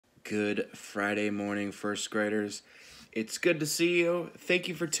Good Friday morning, first graders. It's good to see you. Thank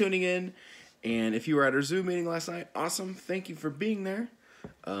you for tuning in. And if you were at our Zoom meeting last night, awesome. Thank you for being there.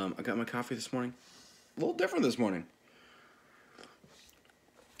 I got my coffee this morning. A little different this morning.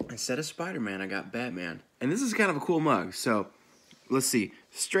 Instead of Spider-Man, I got Batman. And this is kind of a cool mug. So, let's see.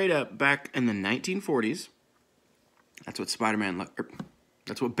 Straight up, back in the 1940s, that's what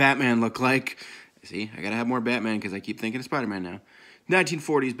that's what Batman looked like. See, I gotta have more Batman because I keep thinking of Spider-Man now.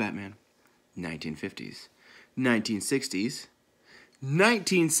 1940s Batman, 1950s, 1960s,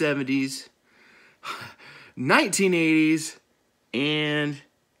 1970s, 1980s, and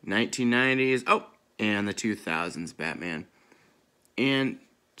 1990s. Oh, and the 2000s Batman. And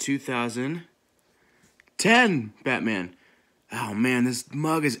 2010 Batman. Oh man, this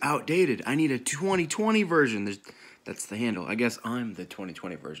mug is outdated. I need a 2020 version. That's the handle. I guess I'm the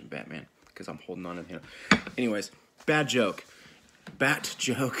 2020 version Batman because I'm holding on to the handle. Anyways, bad joke. Bat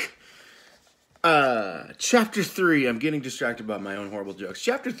joke. Chapter 3. I'm getting distracted by my own horrible jokes.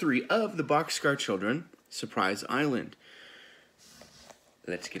 Chapter 3 of The Boxcar Children, Surprise Island.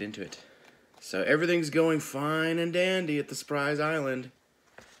 Let's get into it. So everything's going fine and dandy at the Surprise Island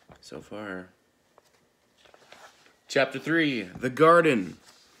so far. Chapter 3, The Garden.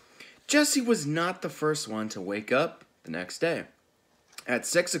 Jessie was not the first one to wake up the next day. At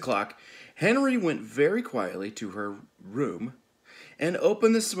 6 o'clock, Henry went very quietly to her room and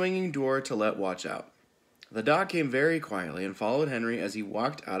opened the swinging door to let Watch out. The dog came very quietly and followed Henry as he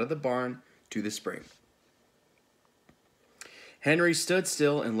walked out of the barn to the spring. Henry stood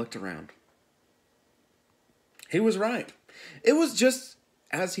still and looked around. He was right. It was just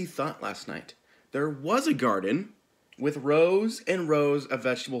as he thought last night. There was a garden with rows and rows of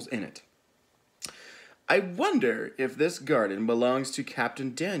vegetables in it. I wonder if this garden belongs to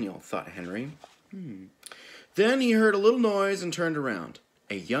Captain Daniel, thought Henry. Then he heard a little noise and turned around.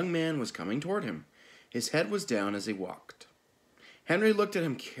 A young man was coming toward him. His head was down as he walked. Henry looked at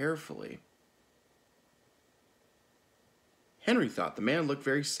him carefully. Henry thought the man looked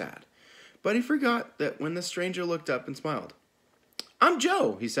very sad, but he forgot that when the stranger looked up and smiled. "I'm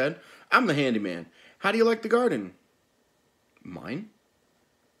Joe," he said. "I'm the handyman. How do you like the garden?" "Mine?"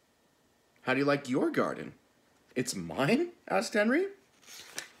 "How do you like your garden?" "It's mine?" asked Henry.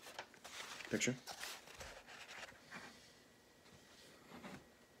 Picture.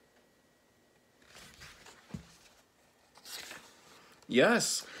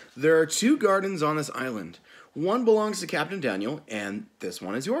 Yes, there are two gardens on this island. One belongs to Captain Daniel, and this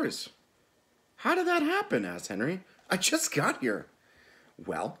one is yours. "How did that happen?" asked Henry. "I just got here."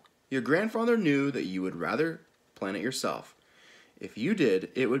 "Well, your grandfather knew that you would rather plant it yourself. If you did,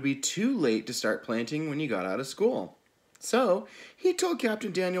 it would be too late to start planting when you got out of school. So, he told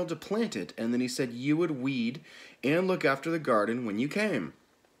Captain Daniel to plant it, and then he said you would weed and look after the garden when you came."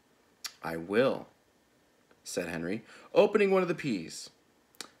 "I will," said Henry, opening one of the peas.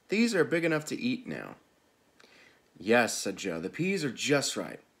 "These are big enough to eat now." "Yes," said Joe, "the peas are just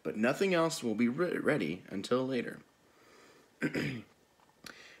right, but nothing else will be ready until later."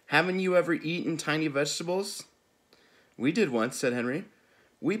 "Haven't you ever eaten tiny vegetables?" "We did once," said Henry.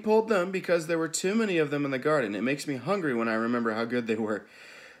 "We pulled them because there were too many of them in the garden. It makes me hungry when I remember how good they were.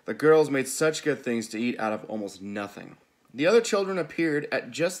 The girls made such good things to eat out of almost nothing." The other children appeared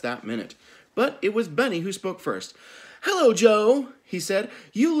at just that minute, but it was Benny who spoke first. "Hello, Joe," he said.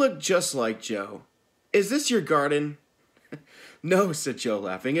 "You look just like Joe. Is this your garden?" "No," said Joe,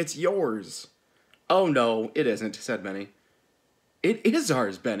 laughing. "It's yours." "Oh, no, it isn't," said Benny. "It is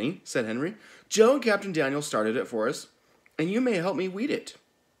ours, Benny," said Henry. "Joe and Captain Daniel started it for us, and you may help me weed it."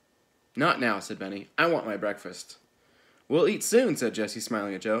 "Not now," said Benny. "I want my breakfast." "We'll eat soon," said Jessie,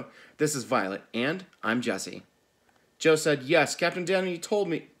 smiling at Joe. "This is Violet, and I'm Jessie." Joe said, "Yes, Captain Daniel told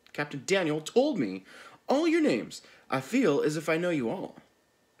me all your names. I feel as if I know you all."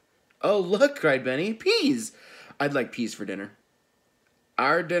 "Oh, look," cried Benny. "Peas! I'd like peas for dinner."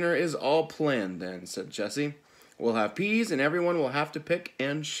 "Our dinner is all planned then," said Jessie. "We'll have peas, and everyone will have to pick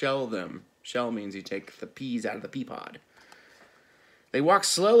and shell them." Shell means you take the peas out of the pea pod. They walked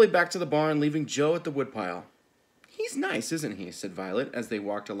slowly back to the barn, leaving Joe at the woodpile. "He's nice, isn't he?" said Violet as they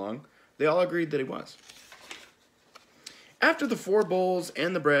walked along. They all agreed that he was. After the 4 bowls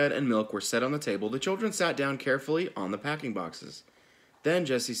and the bread and milk were set on the table, the children sat down carefully on the packing boxes. Then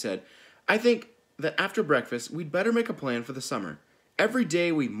Jessie said, "I think that after breakfast, we'd better make a plan for the summer. Every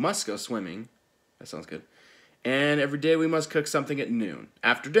day we must go swimming." That sounds good. "And every day we must cook something at noon.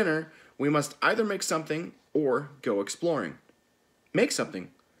 After dinner, we must either make something or go exploring." "Make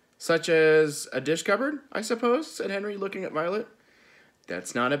something. Such as a dish cupboard, I suppose," said Henry, looking at Violet.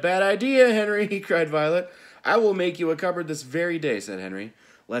 "That's not a bad idea, Henry," cried Violet. "I will make you a cupboard this very day," said Henry.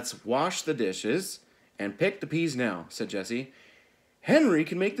 Let's wash the dishes and pick the peas now, said Jessie. Henry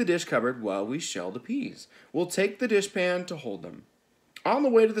can make the dish cupboard while we shell the peas. We'll take the dishpan to hold them. On the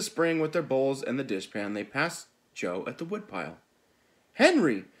way to the spring with their bowls and the dishpan, they passed Joe at the woodpile.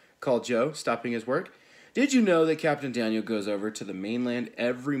 Henry, called Joe, stopping his work, did you know that Captain Daniel goes over to the mainland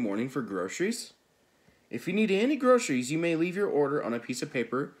every morning for groceries? If you need any groceries, you may leave your order on a piece of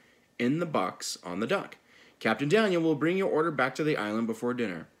paper in the box on the dock. Captain Daniel will bring your order back to the island before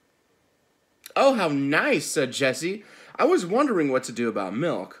dinner. Oh, how nice, said Jessie. I was wondering what to do about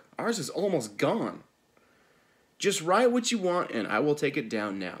milk. Ours is almost gone. Just write what you want and I will take it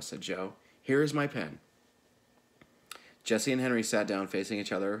down now, said Joe. Here is my pen. Jessie and Henry sat down facing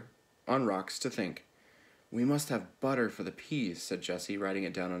each other on rocks to think. We must have butter for the peas, said Jessie, writing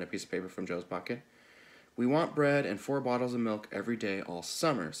it down on a piece of paper from Joe's pocket. We want bread and 4 bottles of milk every day all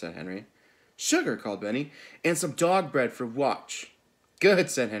summer, said Henry. Sugar, called Benny, and some dog bread for Watch. Good,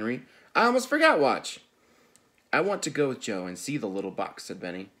 said Henry. I almost forgot Watch. I want to go with Joe and see the little box, said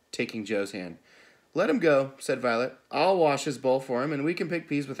Benny, taking Joe's hand. Let him go, said Violet. I'll wash his bowl for him, and we can pick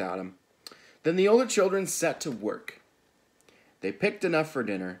peas without him. Then the older children set to work. They picked enough for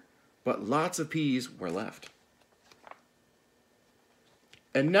dinner, but lots of peas were left.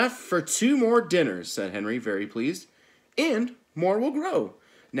 Enough for 2 more dinners, said Henry, very pleased. And more will grow.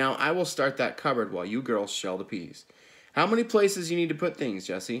 Now I will start that cupboard while you girls shell the peas. How many places you need to put things,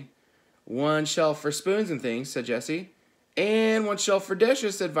 Jessie? 1 shelf for spoons and things, said Jessie. And 1 shelf for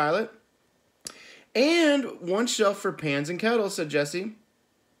dishes, said Violet. And 1 shelf for pans and kettles, said Jessie.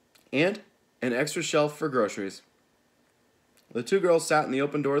 And an extra shelf for groceries. The 2 girls sat in the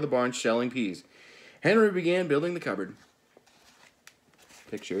open door of the barn shelling peas. Henry began building the cupboard.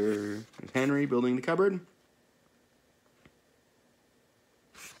 Picture Henry building the cupboard.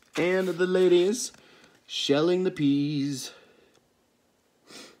 And the ladies shelling the peas.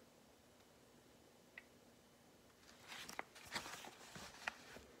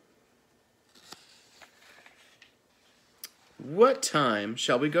 What time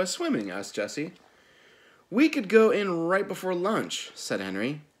shall we go swimming? Asked Jessie. We could go in right before lunch, said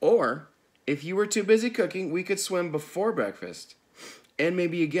Henry. Or, if you were too busy cooking, we could swim before breakfast. And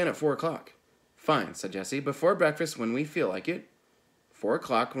maybe again at 4 o'clock. Fine, said Jessie. Before breakfast when we feel like it. 4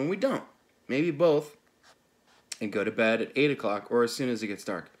 o'clock when we don't. Maybe both. And go to bed at 8 o'clock or as soon as it gets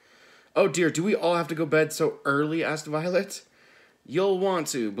dark. Oh dear, do we all have to go to bed so early? Asked Violet. You'll want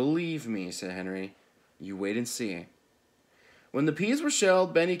to, believe me, said Henry. You wait and see. When the peas were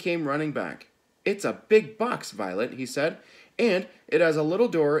shelled, Benny came running back. It's a big box, Violet, he said, and it has a little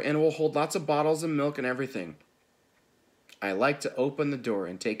door and will hold lots of bottles of milk and everything. I like to open the door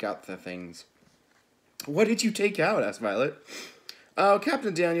and take out the things. What did you take out? Asked Violet. Oh,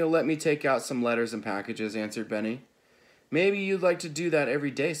 Captain Daniel let me take out some letters and packages, answered Benny. Maybe you'd like to do that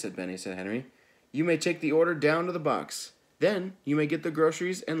every day, said Benny, said Henry. You may take the order down to the box. Then you may get the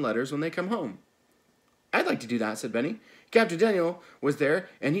groceries and letters when they come home. I'd like to do that, said Benny. Captain Daniel was there,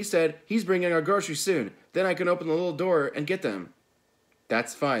 and he said he's bringing our groceries soon. Then I can open the little door and get them.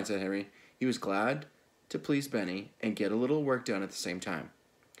 That's fine, said Henry. He was glad to please Benny and get a little work done at the same time.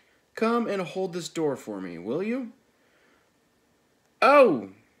 Come and hold this door for me, will you? Oh!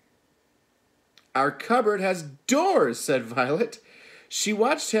 Our cupboard has doors, said Violet. She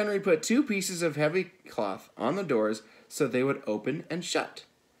watched Henry put 2 pieces of heavy cloth on the doors so they would open and shut.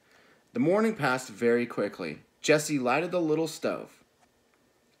 The morning passed very quickly. Jessie lighted the little stove,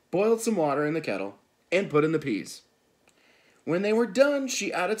 boiled some water in the kettle, and put in the peas. When they were done,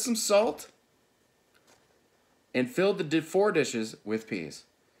 she added some salt and filled the 4 dishes with peas.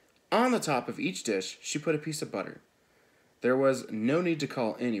 On the top of each dish, she put a piece of butter. There was no need to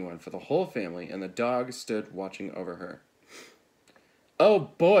call anyone, for the whole family and the dog stood watching over her.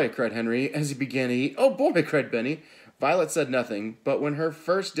 Oh boy, cried Henry as he began to eat. Oh boy, cried Benny. Violet said nothing, but when her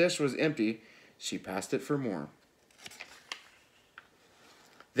first dish was empty, she passed it for more.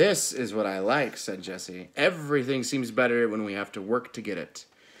 This is what I like, said Jessie. Everything seems better when we have to work to get it.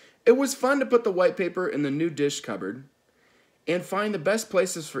 It was fun to put the white paper in the new dish cupboard and find the best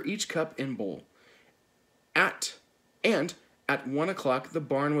places for each cup and bowl. At 1 o'clock, the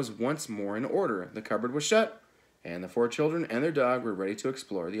barn was once more in order. The cupboard was shut, and the 4 children and their dog were ready to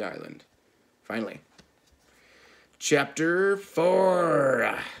explore the island. Finally. Chapter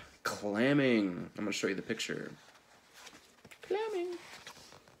 4. Clamming. I'm going to show you the picture. Clamming.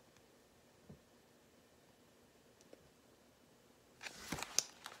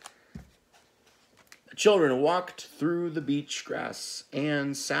 The children walked through the beach grass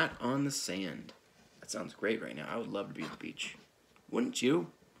and sat on the sand. That sounds great right now. I would love to be at the beach. Wouldn't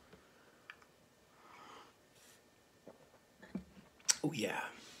you? Oh, yeah.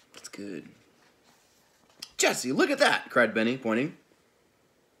 That's good. Jesse, look at that, cried Benny, pointing.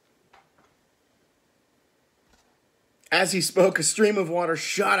 As he spoke, a stream of water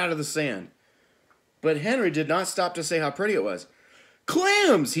shot out of the sand. But Henry did not stop to say how pretty it was.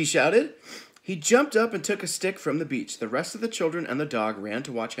 Clams, he shouted. He jumped up and took a stick from the beach. The rest of the children and the dog ran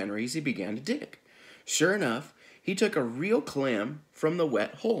to watch Henry as he began to dig. Sure enough, he took a real clam from the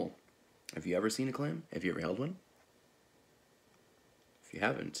wet hole. Have you ever seen a clam? Have you ever held one? If you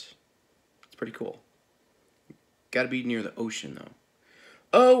haven't, it's pretty cool. Got to be near the ocean, though.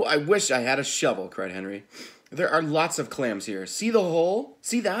 Oh, I wish I had a shovel, cried Henry. There are lots of clams here. See the hole?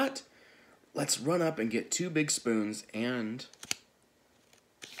 See that? Let's run up and get 2 big spoons and...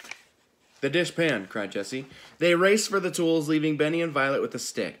 The dishpan, cried Jesse. They raced for the tools, leaving Benny and Violet with a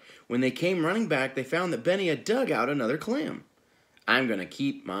stick. When they came running back, they found that Benny had dug out another clam. I'm going to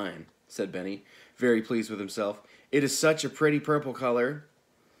keep mine, said Benny, very pleased with himself. It is such a pretty purple color.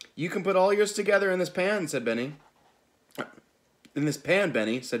 You can put all yours together in this pan, said Benny. In this pan,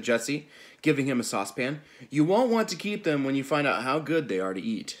 Benny, said Jesse, giving him a saucepan. You won't want to keep them when you find out how good they are to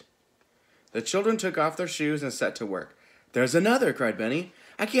eat. The children took off their shoes and set to work. There's another, cried Benny.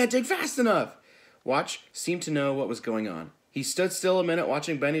 I can't dig fast enough. Watch seemed to know what was going on. He stood still a minute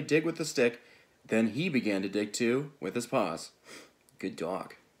watching Benny dig with the stick. Then he began to dig too, with his paws. Good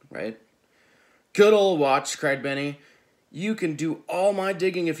dog, right? Good old Watch, cried Benny. You can do all my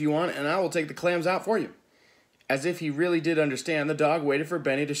digging if you want, and I will take the clams out for you. As if he really did understand, the dog waited for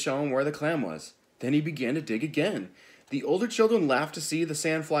Benny to show him where the clam was. Then he began to dig again. The older children laughed to see the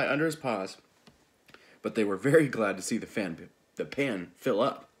sand fly under his paws, but they were very glad to see the pan fill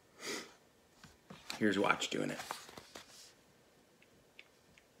up. Here's Watch doing it.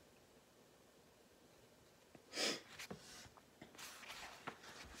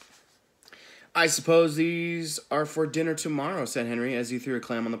 I suppose these are for dinner tomorrow, said Henry as he threw a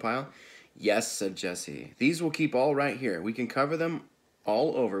clam on the pile. Yes, said Jesse. These will keep all right here. We can cover them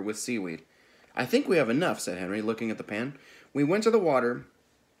all over with seaweed. I think we have enough, said Henry, looking at the pan. We went to the water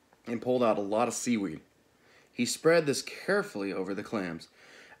and pulled out a lot of seaweed. He spread this carefully over the clams.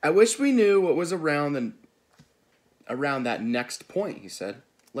 I wish we knew what was around that next point, he said.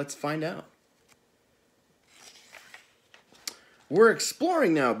 Let's find out. We're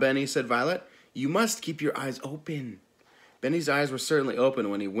exploring now, Benny, said Violet. You must keep your eyes open. Benny's eyes were certainly open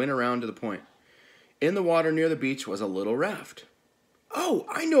when he went around to the point. In the water near the beach was a little raft. Oh,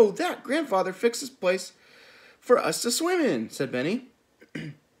 I know that. Grandfather fixed this place for us to swim in, said Benny.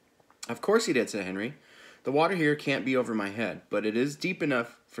 Of course he did, said Henry. The water here can't be over my head, but it is deep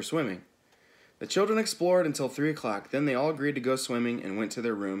enough for swimming. The children explored until 3 o'clock. Then they all agreed to go swimming and went to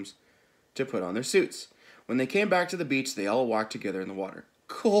their rooms to put on their suits. When they came back to the beach, they all walked together in the water.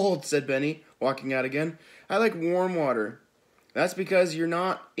 Cold, said Benny, walking out again. I like warm water. That's because you're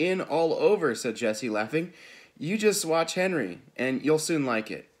not in all over, said Jesse, laughing. You just watch Henry, and you'll soon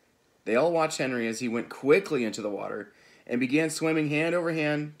like it. They all watched Henry as he went quickly into the water and began swimming hand over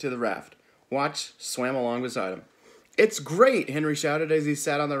hand to the raft. Watch swam along beside him. It's great, Henry shouted as he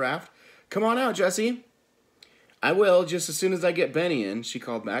sat on the raft. Come on out, Jesse. I will, just as soon as I get Benny in, she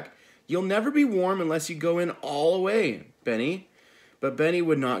called back. You'll never be warm unless you go in all the way, Benny. But Benny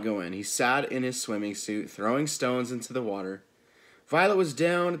would not go in. He sat in his swimming suit, throwing stones into the water. Violet was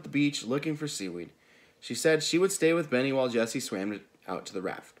down at the beach looking for seaweed. She said she would stay with Benny while Jesse swam out to the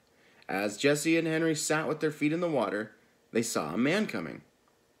raft. As Jesse and Henry sat with their feet in the water, they saw a man coming.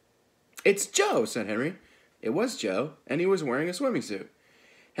 It's Joe, said Henry. It was Joe, and he was wearing a swimming suit.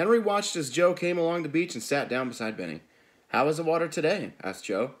 Henry watched as Joe came along the beach and sat down beside Benny. How is the water today? Asked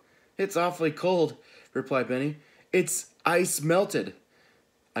Joe. It's awfully cold, replied Benny. It's ice melted.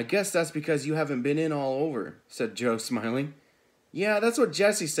 I guess that's because you haven't been in all over, said Joe, smiling. Yeah, that's what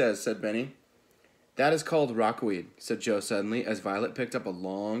Jesse says, said Benny. That is called rockweed, said Joe suddenly, as Violet picked up a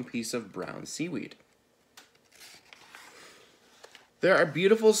long piece of brown seaweed. There are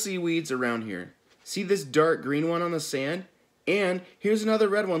beautiful seaweeds around here. See this dark green one on the sand? And here's another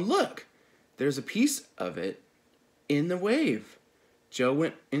red one. Look! There's a piece of it in the wave. Joe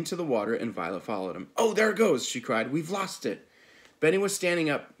went into the water and Violet followed him. Oh, there it goes, she cried. We've lost it. Benny was standing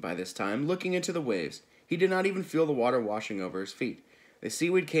up by this time, looking into the waves. He did not even feel the water washing over his feet. The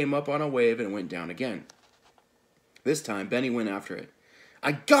seaweed came up on a wave and went down again. This time, Benny went after it.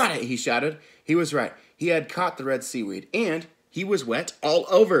 I got it, he shouted. He was right. He had caught the red seaweed, and he was wet all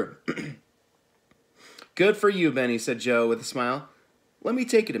over. Good for you, Benny, said Joe with a smile. Let me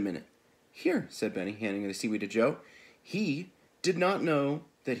take it a minute. Here, said Benny, handing the seaweed to Joe. He did not know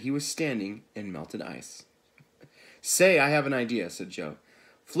that he was standing in melted ice. Say, I have an idea, said Joe.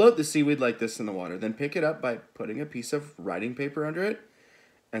 Float the seaweed like this in the water, then pick it up by putting a piece of writing paper under it.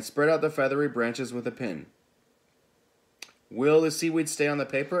 and spread out the feathery branches with a pin. Will the seaweed stay on the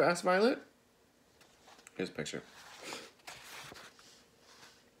paper? Asked Violet. Here's a picture.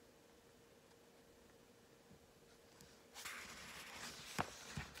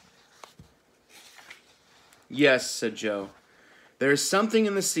 Yes, said Joe. There is something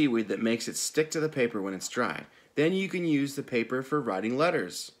in the seaweed that makes it stick to the paper when it's dry. Then you can use the paper for writing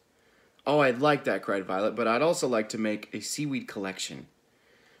letters. Oh, I'd like that, cried Violet, but I'd also like to make a seaweed collection.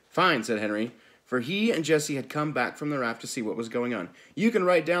 Fine, said Henry, for he and Jessie had come back from the raft to see what was going on. You can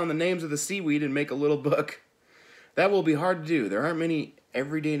write down the names of the seaweed and make a little book. That will be hard to do. There aren't many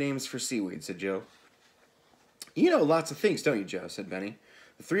everyday names for seaweed, said Joe. You know lots of things, don't you, Joe, said Benny.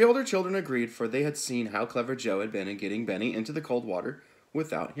 The three older children agreed, for they had seen how clever Joe had been in getting Benny into the cold water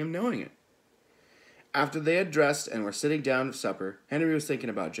without him knowing it. After they had dressed and were sitting down to supper, Henry was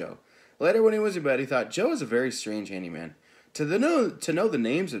thinking about Joe. Later, when he was in bed, he thought, Joe is a very strange handyman. To know the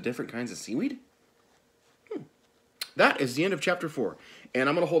names of different kinds of seaweed? That is the end of chapter 4. And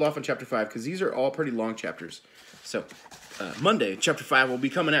I'm going to hold off on chapter 5 because these are all pretty long chapters. So, Monday, chapter 5 will be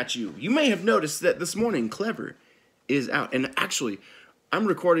coming at you. You may have noticed that this morning, Clever is out. And actually, I'm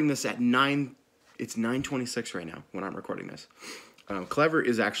recording this at 9. It's 9:26 right now when I'm recording this. Clever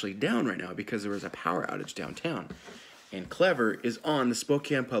is actually down right now because there was a power outage downtown. And Clever is on the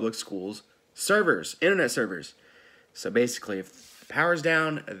Spokane Public Schools servers, internet servers. So basically, if the power's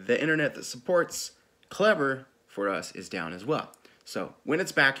down, the internet that supports Clever for us is down as well. So when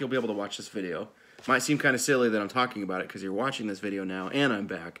it's back, you'll be able to watch this video. Might seem kind of silly that I'm talking about it because you're watching this video now and I'm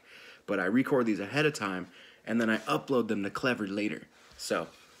back. But I record these ahead of time and then I upload them to Clever later. So,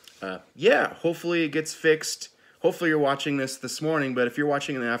 yeah, hopefully it gets fixed. Hopefully you're watching this morning, but if you're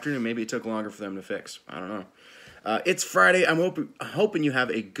watching in the afternoon, maybe it took longer for them to fix. I don't know. It's Friday. I'm hoping you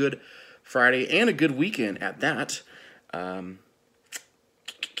have a good Friday and a good weekend at that.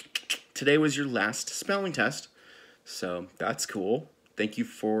 Today was your last spelling test, so that's cool. Thank you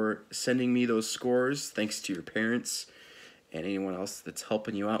for sending me those scores. Thanks to your parents and anyone else that's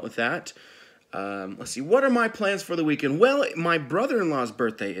helping you out with that. Let's see. What are my plans for the weekend? Well, my brother-in-law's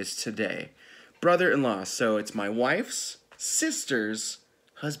birthday is today. Brother-in-law, so it's my wife's sister's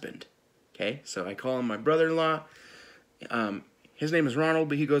husband. Okay, so I call him my brother-in-law. His name is Ronald,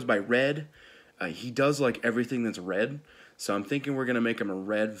 but he goes by Red. He does like everything that's red. So I'm thinking we're going to make him a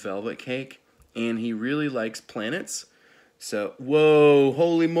red velvet cake. And he really likes planets. So, whoa,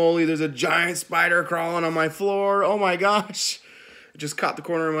 holy moly, there's a giant spider crawling on my floor. Oh my gosh. It just caught the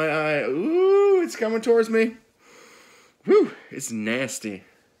corner of my eye. Ooh, it's coming towards me. Whew, it's nasty.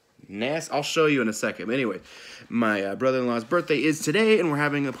 I'll show you in a second. But anyway, my brother-in-law's birthday is today, and we're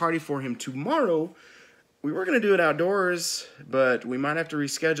having a party for him tomorrow. We were going to do it outdoors, but we might have to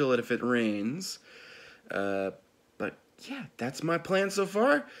reschedule it if it rains. But yeah, that's my plan so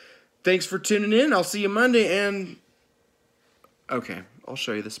far. Thanks for tuning in. I'll see you Monday, and okay, I'll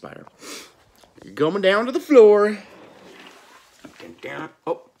show you the spider. You're going down to the floor. Down.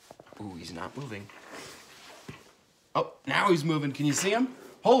 Oh, ooh, he's not moving. Oh, now he's moving. Can you see him?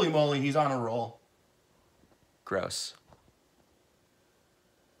 Holy moly, he's on a roll. Gross.